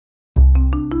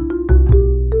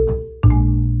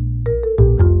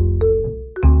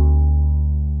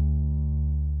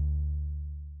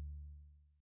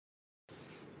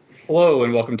Hello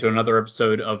and welcome to another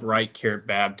episode of Right Care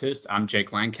Baptist. I'm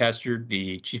Jake Lancaster,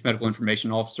 the Chief Medical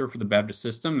Information Officer for the Baptist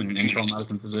System and an internal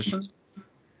medicine physician.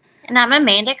 And I'm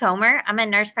Amanda Comer. I'm a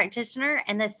nurse practitioner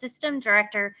and the System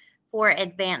Director for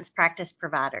Advanced Practice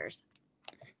Providers.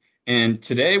 And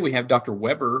today we have Dr.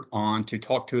 Weber on to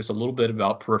talk to us a little bit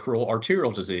about peripheral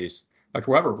arterial disease.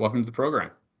 Dr. Weber, welcome to the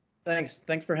program. Thanks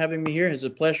for having me here. It's a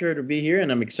pleasure to be here, and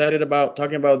I'm excited about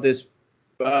talking about this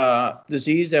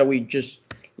disease that we just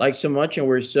like so much, and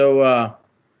we're so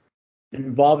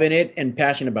involved in it and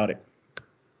passionate about it.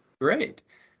 Great.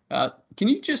 Can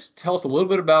you just tell us a little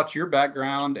bit about your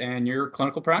background and your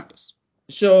clinical practice?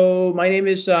 So my name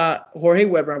is Jorge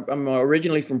Weber. I'm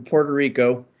originally from Puerto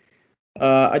Rico.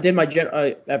 I did my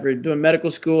after doing medical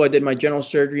school, I did my general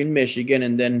surgery in Michigan,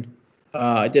 and then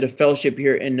I did a fellowship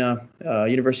here in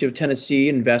University of Tennessee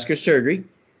in vascular surgery.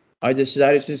 I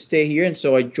decided to stay here, and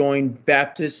so I joined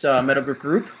Baptist Medical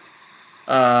Group.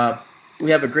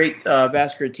 We have a great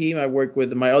vascular team. I work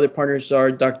with my other partners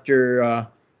are Dr.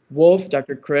 Wolf,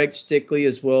 Dr. Craig Stickley,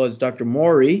 as well as Dr.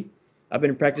 Maury. I've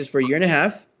been in practice for a year and a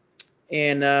half,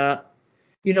 and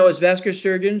as vascular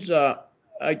surgeons,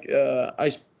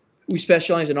 we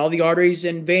specialize in all the arteries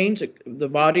and veins of the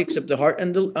body except the heart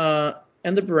and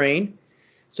the brain.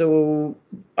 So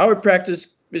our practice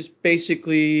is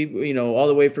basically, all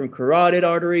the way from carotid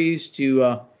arteries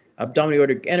to abdominal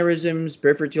aortic aneurysms,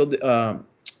 peripheral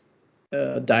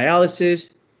dialysis.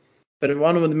 But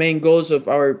one of the main goals of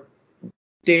our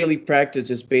daily practice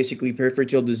is basically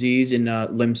peripheral disease and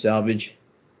limb salvage.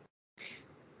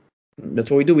 That's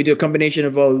what we do. We do a combination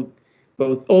of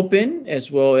both open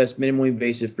as well as minimally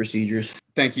invasive procedures.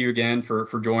 Thank you again for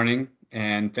joining,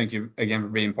 and thank you again for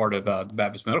being part of the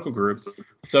Baptist Medical Group.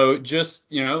 So just,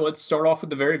 let's start off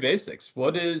with the very basics.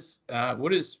 What is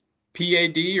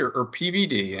PAD or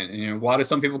PVD, and why do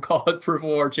some people call it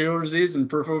peripheral arterial disease and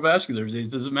peripheral vascular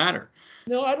disease? Does it matter?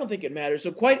 No, I don't think it matters.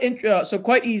 So quite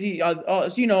easy.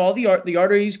 As you know, all the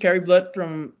arteries carry blood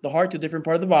from the heart to different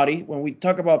part of the body. When we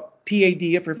talk about PAD,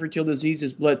 a peripheral arterial disease,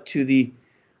 is blood to the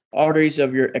arteries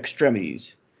of your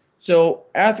extremities. So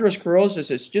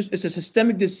atherosclerosis it's a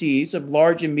systemic disease of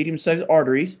large and medium-sized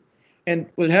arteries, and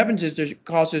what happens is it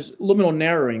causes luminal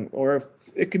narrowing, or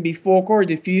it could be focal or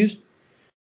diffuse,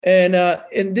 and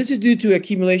this is due to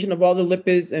accumulation of all the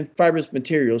lipids and fibrous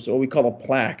materials, or what we call a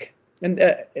plaque. And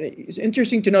it's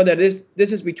interesting to know that this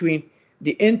is between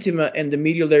the intima and the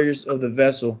medial layers of the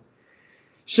vessel.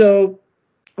 So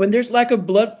when there's lack of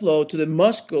blood flow to the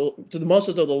muscles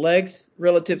of the legs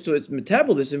relative to its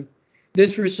metabolism,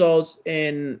 this results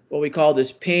in what we call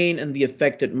this pain in the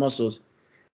affected muscles.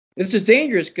 This is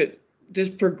dangerous because this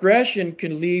progression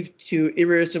can lead to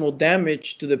irreversible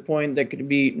damage to the point that could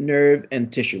be nerve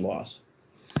and tissue loss.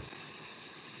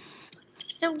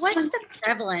 So what's the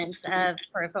prevalence of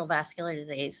peripheral vascular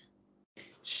disease?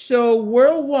 So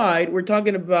worldwide, we're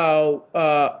talking about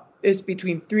it's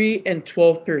between 3 and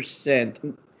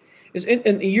 12%.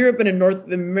 In Europe and in North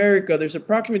America, there's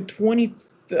approximately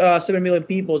 27 million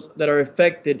people that are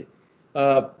affected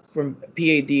from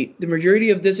PAD. The majority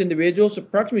of these individuals,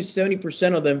 approximately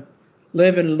 70% of them,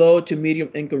 live in low to medium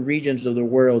income regions of the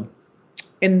world.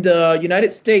 In the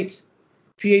United States,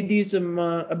 PAD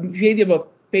of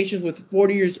patients with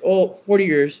 40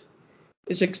 years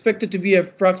is expected to be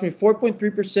approximately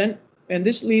 4.3%, and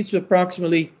this leads to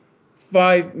approximately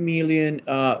 5 million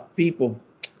people.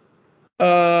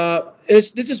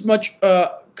 This is much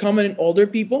common in older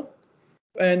people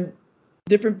and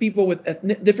different people with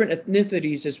different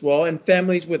ethnicities as well, and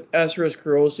families with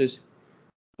atherosclerosis.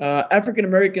 African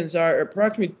Americans are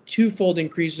approximately twofold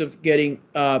increase of getting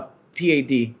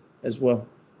PAD as well.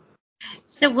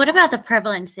 So what about the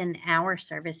prevalence in our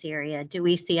service area? Do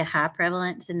we see a high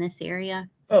prevalence in this area?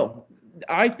 Oh,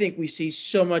 I think we see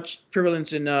so much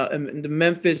prevalence in the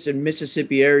Memphis and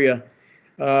Mississippi area.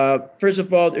 First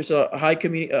of all, there's a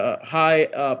high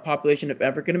population of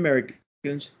African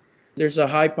Americans. There's a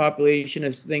high population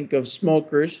of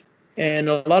smokers, and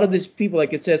a lot of these people,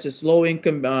 like it says, it's low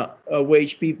income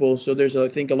wage people. So there's I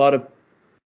think a lot of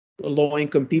low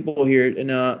income people here, and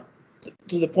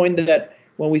to the point that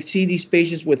when we see these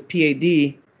patients with PAD,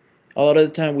 a lot of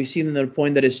the time we see them at a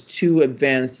point that is too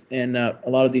advanced, and a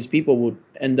lot of these people would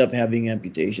end up having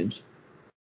amputations.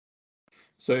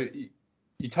 So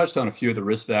you touched on a few of the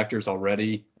risk factors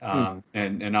already,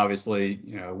 and obviously,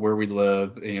 where we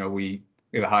live, we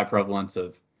have a high prevalence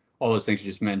of all those things you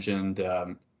just mentioned,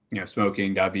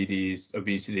 smoking, diabetes,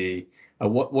 obesity.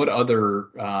 What other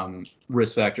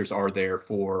risk factors are there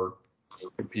for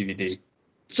PVD?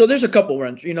 So there's a couple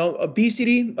ones,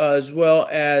 obesity as well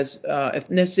as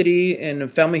ethnicity and a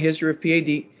family history of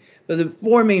PAD. But the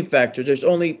four main factors. There's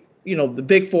only the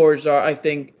big fours are, I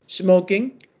think,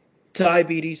 smoking,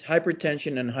 diabetes,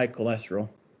 hypertension, and high cholesterol.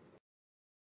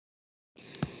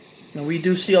 And we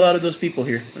do see a lot of those people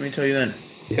here. Let me tell you that.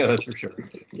 Yeah, that's for sure.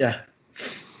 Yeah.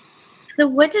 So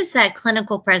what does that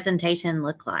clinical presentation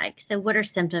look like? So what are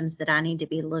symptoms that I need to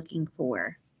be looking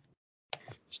for?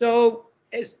 So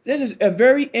this is a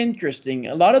very interesting.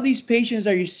 A lot of these patients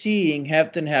that you're seeing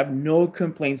have no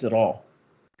complaints at all.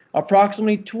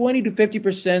 Approximately 20 to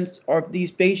 50% of these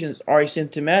patients are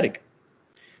asymptomatic.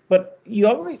 But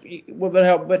whenever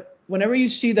you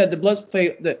see that the blood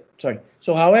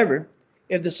however,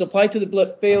 if the supply to the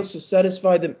blood fails to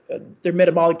satisfy their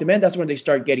metabolic demand, that's when they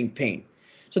start getting pain.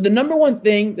 So the number one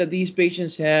thing that these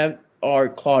patients have are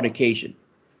claudication.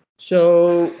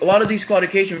 So a lot of these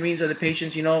claudication means that the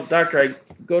patients, doctor, I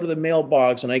go to the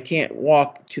mailbox and I can't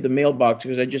walk to the mailbox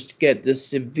because I just get this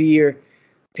severe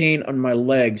pain on my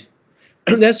legs.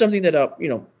 That's something that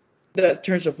that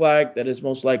turns a flag that is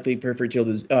most likely peripheral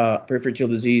arterial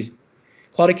disease.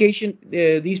 Claudication,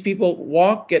 these people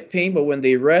walk, get pain, but when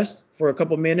they rest for a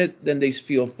couple minutes, then they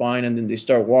feel fine, and then they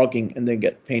start walking and then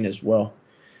get pain as well.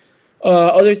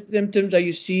 Other symptoms that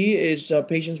you see is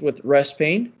patients with rest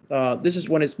pain. This is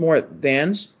when it's more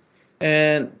advanced,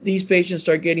 and these patients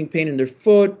start getting pain in their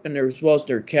foot and as well as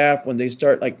their calf when they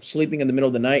start sleeping in the middle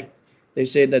of the night. They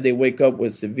say that they wake up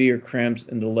with severe cramps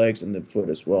in the legs and the foot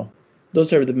as well.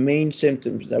 Those are the main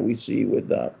symptoms that we see with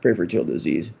peripheral arterial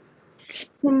disease.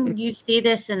 Can you see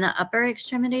this in the upper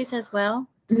extremities as well?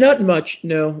 Not much,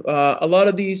 no. A lot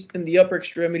of these in the upper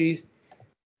extremities,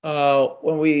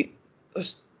 when we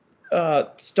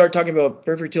start talking about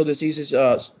peripheral arterial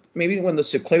diseases, maybe when the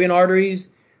subclavian arteries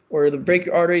or the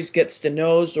brachial arteries get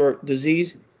stenosed or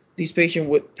disease, these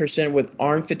patients present with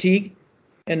arm fatigue.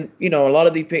 And, a lot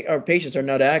of our patients are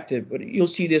not active, but you'll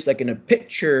see this in a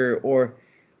picture or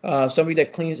somebody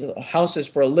that cleans houses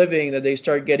for a living, that they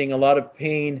start getting a lot of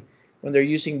pain when they're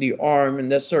using the arm,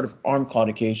 and that's sort of arm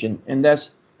claudication. And that's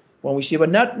when we see,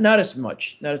 but not as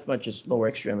much as lower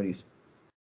extremities.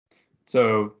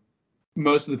 So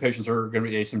most of the patients are going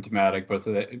to be asymptomatic, but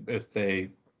if they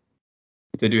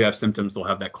do have symptoms, they'll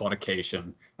have that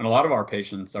claudication. And a lot of our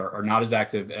patients are not as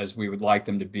active as we would like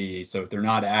them to be. So if they're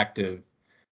not active,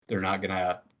 they're not going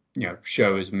to,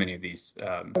 show as many of these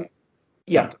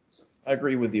symptoms. I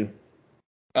agree with you.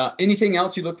 Anything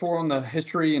else you look for on the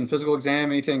history and physical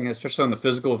exam? Anything, especially on the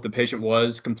physical, if the patient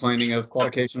was complaining of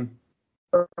claudication?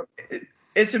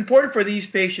 It's important for these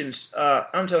patients.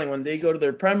 I'm telling you, when they go to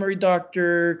their primary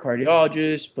doctor,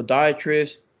 cardiologist,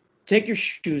 podiatrist, take your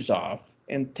shoes off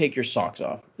and take your socks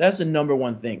off. That's the number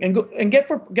one thing. And go and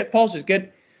get pulses.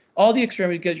 Get all the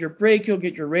extremities. Get your brachial,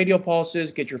 get your radial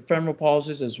pulses, get your femoral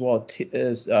pulses, as well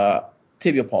as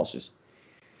tibial pulses.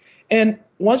 And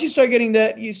once you start getting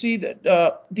that, you see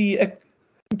that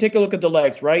take a look at the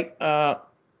legs, right?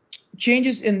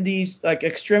 Changes in these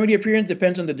extremity appearance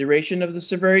depends on the duration of the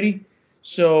severity.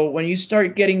 So when you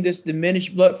start getting this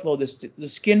diminished blood flow, the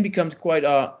skin becomes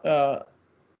the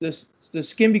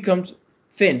skin becomes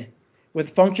thin with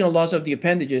functional loss of the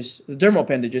appendages, the dermal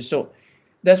appendages. So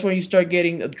that's when you start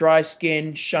getting a dry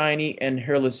skin, shiny, and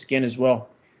hairless skin as well.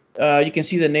 You can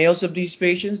see the nails of these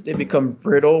patients. They become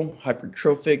brittle,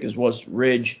 hypertrophic, as well as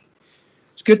ridge.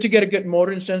 It's good to get a good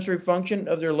motor and sensory function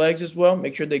of their legs as well.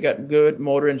 Make sure they got good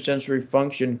motor and sensory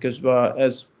function, because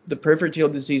as the peripheral arterial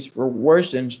disease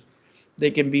worsens, they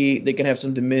can have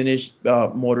some diminished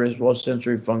motor as well as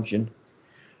sensory function.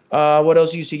 What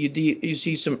else you see? You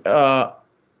see some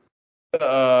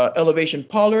elevation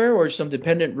pallor or some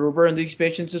dependent rubor in these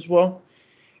patients as well.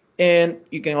 And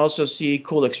you can also see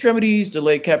cool extremities,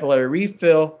 delayed capillary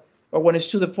refill, or when it's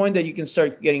to the point that you can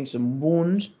start getting some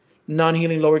wounds,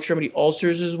 non-healing lower extremity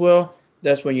ulcers as well.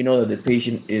 That's when you know that the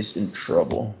patient is in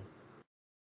trouble.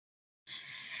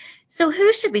 So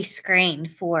who should be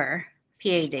screened for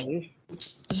PAD?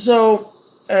 So,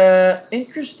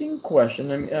 interesting question.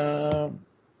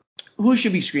 Who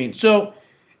should be screened? So,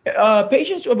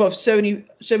 patients above 70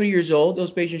 years old,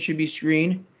 those patients should be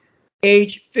screened.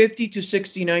 Age 50 to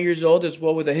 69 years old, as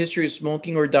well with a history of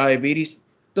smoking or diabetes.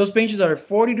 Those patients that are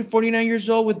 40 to 49 years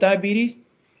old with diabetes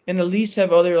and at least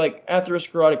have other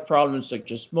atherosclerotic problems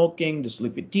such as smoking,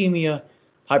 dyslipidemia,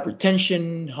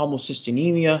 hypertension,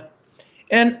 homocystinemia.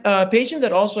 And patients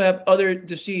that also have other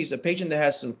disease, a patient that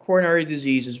has some coronary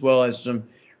disease as well as some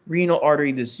renal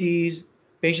artery disease,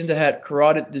 patients that had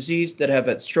carotid disease, that have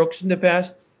had strokes in the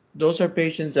past, those are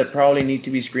patients that probably need to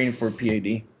be screened for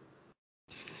PAD.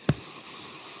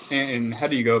 And how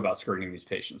do you go about screening these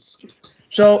patients?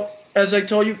 So, as I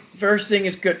told you, first thing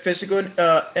is good physical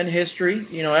and history.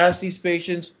 Ask these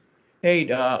patients hey,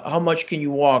 how much can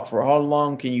you walk? For how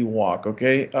long can you walk?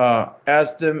 Okay.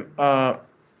 Ask them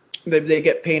if they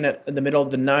get pain in the middle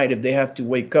of the night, if they have to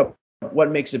wake up,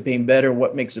 what makes the pain better,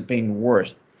 what makes the pain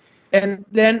worse. And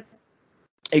then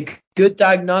a good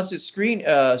diagnostic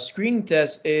screening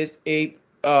test is a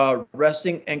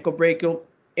resting ankle brachial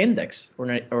index,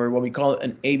 or what we call it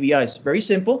an ABI. It's very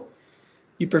simple.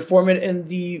 You perform it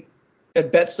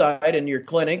at bedside in your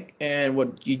clinic, and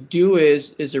what you do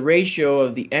is a ratio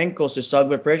of the ankle systolic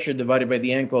blood pressure divided by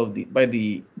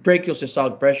the brachial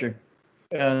systolic pressure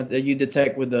that you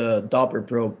detect with the Doppler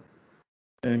probe,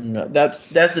 and that's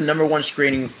the number one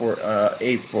screening for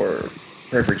peripheral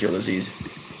arterial disease.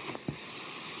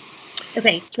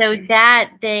 Okay, so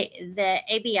that the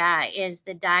ABI is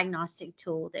the diagnostic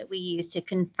tool that we use to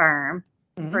confirm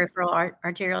peripheral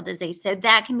arterial disease. So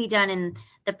that can be done in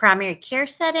the primary care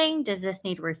setting. Does this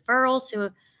need referrals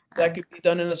to? That could be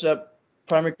done in a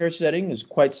primary care setting. It's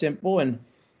quite simple, and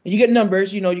you get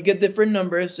numbers. You get different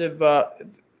numbers. If the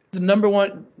number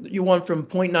one you want from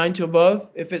zero 0.9 to above,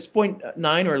 if it's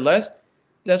 0.9 or less,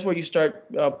 that's where you start.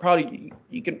 Probably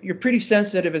you're pretty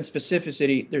sensitive in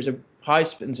specificity. There's a high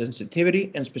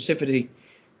sensitivity and specificity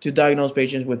to diagnose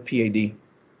patients with PAD.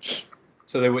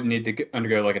 So they wouldn't need to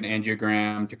undergo like an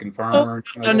angiogram to confirm or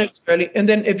anything not necessarily. And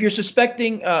then if you're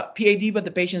suspecting PAD but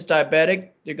the patient's diabetic,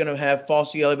 they're going to have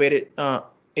falsely elevated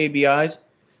ABIs.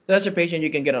 That's a patient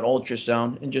you can get an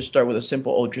ultrasound and just start with a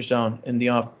simple ultrasound in the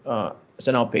as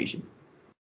an outpatient.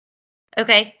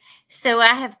 Okay, so I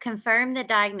have confirmed the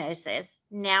diagnosis.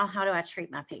 Now, how do I treat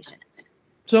my patient?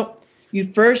 So you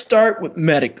first start with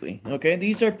medically. Okay,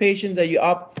 these are patients that you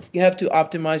have to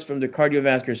optimize from the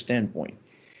cardiovascular standpoint.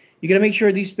 You got to make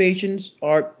sure these patients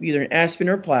are either an aspirin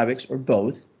or Plavix or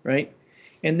both, right?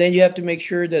 And then you have to make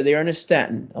sure that they are on a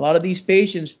statin. A lot of these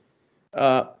patients,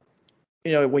 when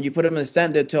you put them on a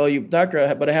statin, they tell you,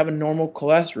 doctor, but I have a normal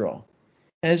cholesterol.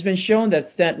 And it's been shown that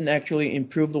statin actually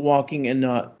improves the walking and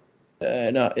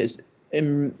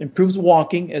improves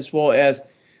walking as well as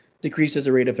decreases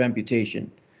the rate of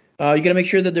amputation. You got to make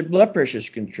sure that their blood pressure is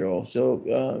controlled. So,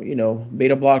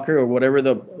 beta blocker or whatever.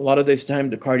 A lot of this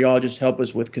time, the cardiologists help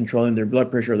us with controlling their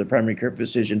blood pressure or the primary care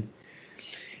physician.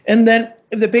 And then,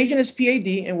 if the patient has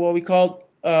PAD and what we call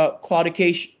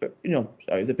claudication,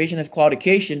 if the patient has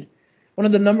claudication, one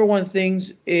of the number one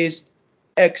things is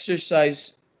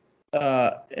exercise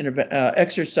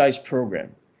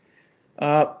program.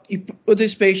 With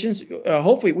these patients,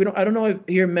 hopefully I don't know if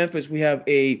here in Memphis we have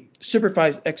a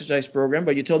supervised exercise program,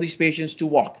 but you tell these patients to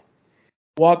walk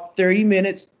 30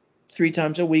 minutes 3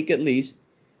 times a week at least,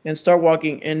 and start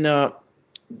walking. And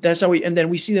that's how and then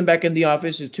we see them back in the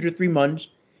office in 2 to 3 months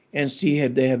and see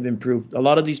if they have improved. A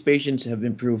lot of these patients have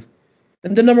improved.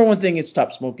 And the number one thing is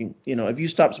stop smoking. If you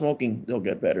stop smoking, they'll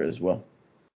get better as well.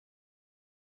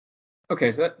 Okay,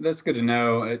 so that's good to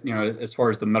know, as far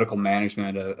as the medical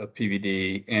management of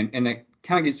PVD. And that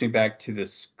kind of gets me back to the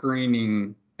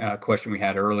screening question we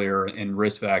had earlier in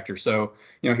risk factors. So,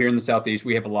 here in the Southeast,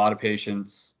 we have a lot of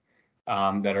patients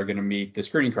that are going to meet the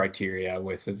screening criteria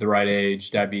with the right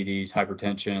age, diabetes,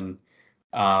 hypertension,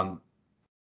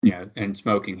 and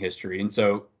smoking history. And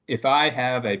so if I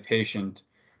have a patient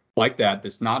like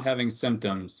that's not having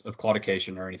symptoms of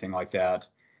claudication or anything like that,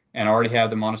 and already have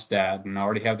them on a statin,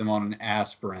 already have them on an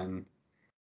aspirin,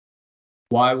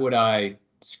 why would I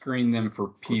screen them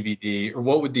for PVD, or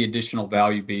what would the additional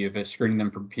value be of screening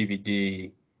them for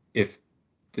PVD if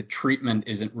the treatment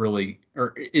isn't really,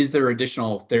 or is there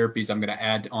additional therapies I'm going to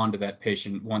add on to that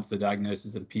patient once the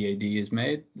diagnosis of PAD is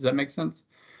made? Does that make sense?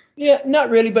 Yeah, not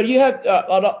really, but you have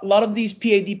a lot of these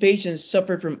PAD patients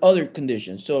suffer from other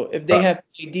conditions. So if they have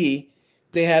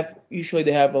PAD, usually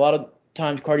they have a lot of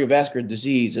times cardiovascular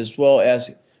disease as well as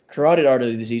carotid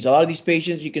artery disease. A lot of these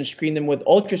patients, you can screen them with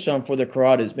ultrasound for the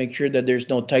carotids, make sure that there's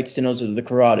no tight stenosis of the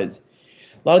carotids.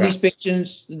 A lot of these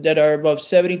patients that are above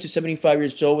 70 to 75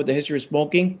 years old with a history of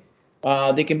smoking,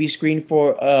 they can be screened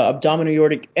for abdominal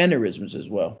aortic aneurysms as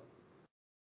well.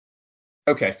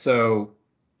 Okay, so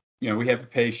we have a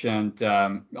patient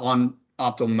on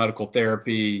optimal medical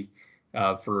therapy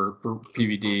for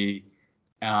PVD.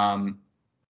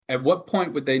 At what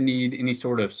point would they need any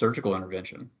sort of surgical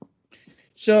intervention?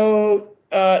 So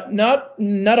not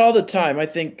all the time. I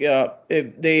think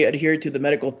if they adhere to the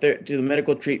medical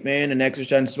treatment and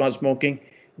exercise and stop smoking,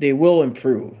 they will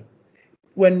improve.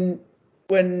 When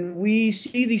we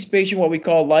see these patients, what we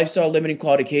call lifestyle limiting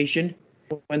claudication,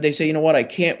 when they say, I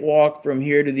can't walk from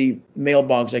here to the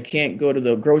mailbox, I can't go to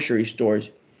the grocery stores,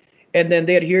 and then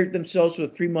they adhere themselves to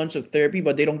 3 months of therapy,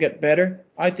 but they don't get better,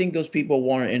 I think those people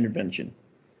want an intervention.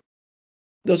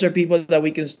 Those are people that we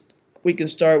can we can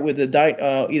start with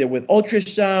either with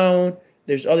ultrasound.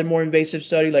 There's other more invasive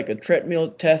study like a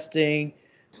treadmill testing,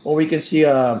 or we can see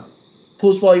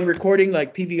pulse volume recording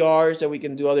like PVRs that we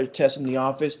can do other tests in the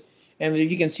office. And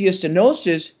if you can see a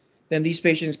stenosis, then these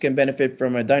patients can benefit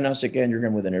from a diagnostic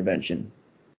angiogram with intervention.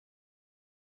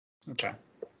 Okay.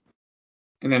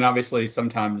 And then obviously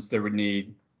sometimes there would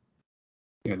need,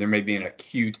 there may be an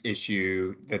acute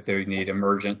issue that they would need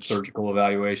emergent surgical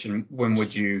evaluation. When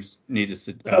would you need to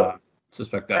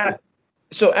suspect that?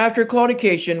 So after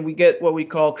claudication, we get what we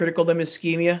call critical limb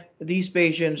ischemia. These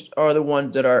patients are the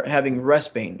ones that are having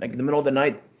rest pain. Like in the middle of the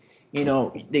night,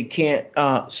 they can't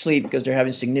sleep because they're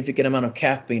having significant amount of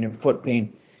calf pain and foot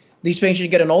pain. These patients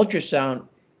get an ultrasound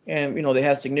and, they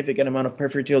have significant amount of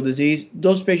peripheral arterial disease.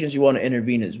 Those patients you want to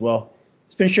intervene as well.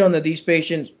 It's been shown that these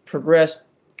patients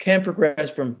can progress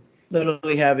from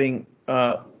literally having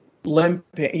limb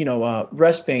pain,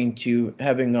 rest pain to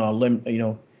having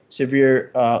limb,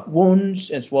 severe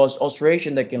wounds as well as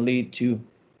ulceration that can lead to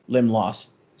limb loss.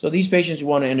 So these patients you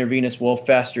want to intervene as well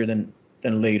faster than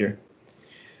later.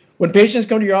 When patients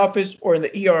come to your office or in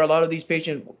the ER, a lot of these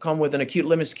patients come with an acute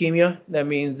limb ischemia. That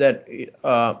means that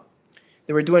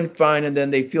they were doing fine and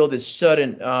then they feel this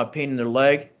sudden pain in their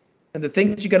leg. And the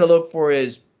things you got to look for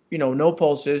is, no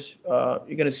pulses. You're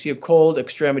going to see a cold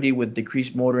extremity with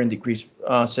decreased motor and decreased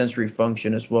sensory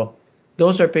function as well.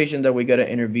 Those are patients that we got to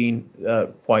intervene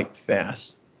quite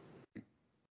fast.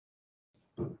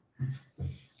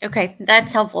 Okay,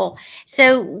 that's helpful.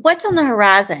 So what's on the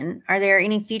horizon? Are there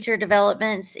any future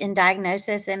developments in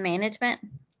diagnosis and management?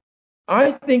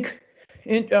 I think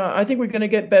we're going to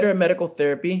get better at medical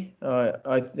therapy.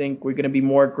 I think we're going to be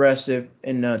more aggressive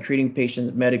in treating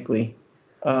patients medically.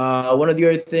 One of the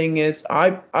other thing is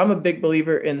I'm a big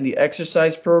believer in the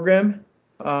exercise program.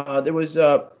 There was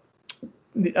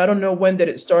I don't know when that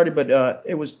it started, but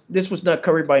this was not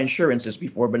covered by insurances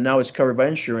before, but now it's covered by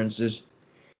insurances.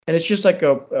 And it's just like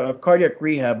a cardiac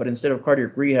rehab, but instead of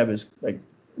cardiac rehab, is like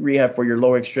rehab for your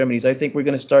lower extremities. I think we're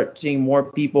going to start seeing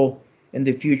more people in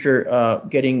the future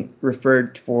getting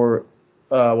referred for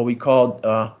what we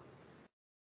call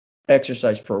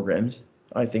exercise programs.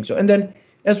 I think so. And then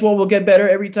as well, we'll get better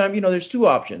every time. There's two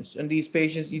options. In these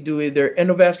patients, you do either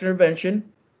endovascular intervention,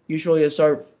 usually it's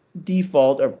our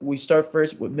default, or we start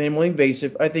first with minimally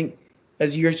invasive. I think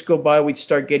as years go by, we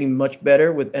start getting much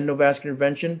better with endovascular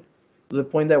intervention to the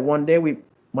point that one day we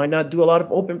might not do a lot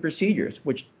of open procedures,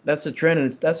 which that's the trend,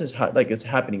 and that's just it's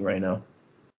happening right now.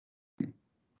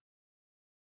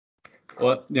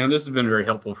 Well, this has been very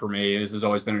helpful for me. This has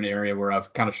always been an area where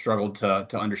I've kind of struggled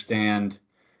to understand,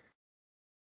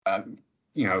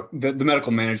 the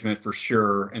medical management for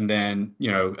sure. And then,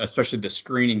 especially the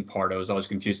screening part, I was always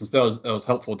confused. And so that was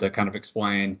helpful to kind of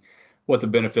explain what the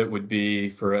benefit would be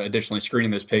for additionally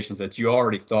screening those patients that you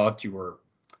already thought you were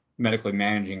medically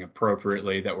managing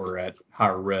appropriately that were at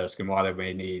higher risk and why they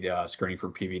may need screening for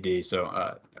PVD.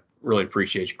 So really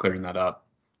appreciate you clearing that up.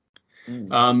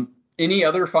 Any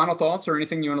other final thoughts or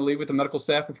anything you want to leave with the medical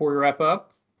staff before we wrap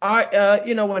up?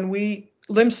 When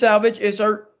limb salvage is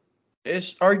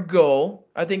our goal.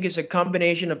 I think it's a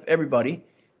combination of everybody.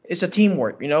 It's a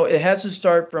teamwork. It has to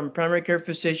start from primary care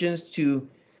physicians to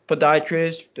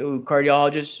podiatrists to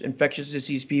cardiologists, infectious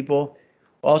disease people,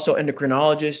 also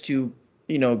endocrinologists to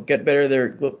get better their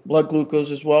blood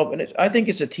glucose as well. And I think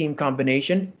it's a team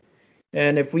combination.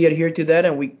 And if we adhere to that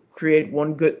and we create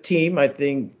one good team, I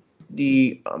think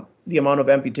the amount of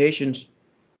amputations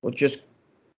will just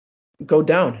go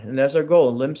down. And that's our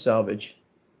goal, limb salvage.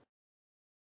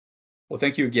 Well,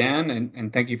 thank you again,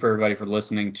 and thank you for everybody for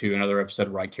listening to another episode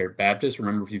of Right Care Baptist.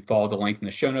 Remember, if you follow the link in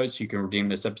the show notes, you can redeem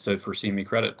this episode for CME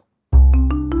credit.